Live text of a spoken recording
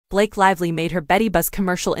Blake Lively made her Betty Buzz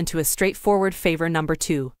commercial into a straightforward favor number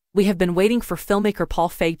 2. We have been waiting for filmmaker Paul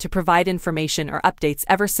Feig to provide information or updates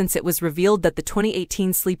ever since it was revealed that the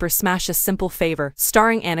 2018 sleeper smash A Simple Favor,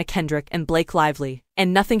 starring Anna Kendrick and Blake Lively,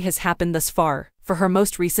 and nothing has happened thus far. For her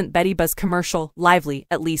most recent Betty Buzz commercial, Lively,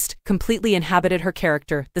 at least, completely inhabited her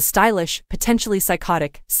character, the stylish, potentially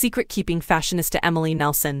psychotic, secret-keeping fashionista Emily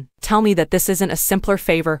Nelson. Tell me that this isn't a simpler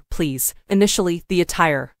favor, please. Initially, the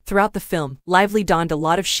attire. Throughout the film, Lively donned a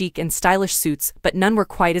lot of chic and stylish suits, but none were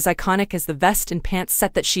quite as iconic as the vest and pants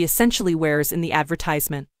set that she essentially wears in the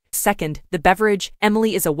advertisement. Second, the beverage.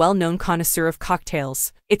 Emily is a well-known connoisseur of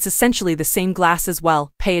cocktails. It's essentially the same glass as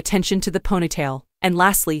well. Pay attention to the ponytail. And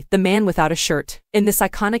lastly, the man without a shirt. In this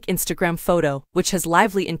iconic Instagram photo, which has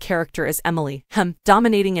Lively in character as Emily,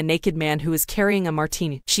 dominating a naked man who is carrying a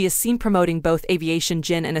martini, she is seen promoting both Aviation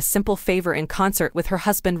Gin and A Simple Favor in concert with her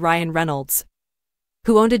husband Ryan Reynolds,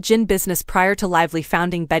 who owned a gin business prior to Lively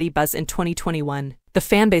founding Betty Buzz in 2021. The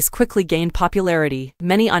fanbase quickly gained popularity.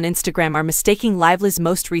 Many on Instagram are mistaking Lively's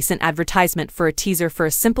most recent advertisement for a teaser for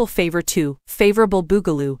A Simple Favor 2, Favorable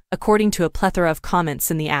Boogaloo, according to a plethora of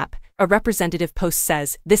comments in the app. A representative post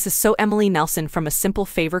says, "This is so Emily Nelson from A Simple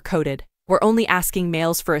Favor coded. We're only asking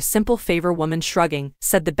males for a simple favor." Woman shrugging,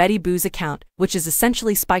 said the Betty Booze account, which is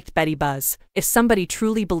essentially spiked Betty Buzz. If somebody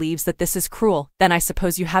truly believes that this is cruel, then I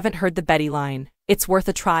suppose you haven't heard the Betty line. It's worth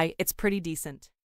a try, it's pretty decent.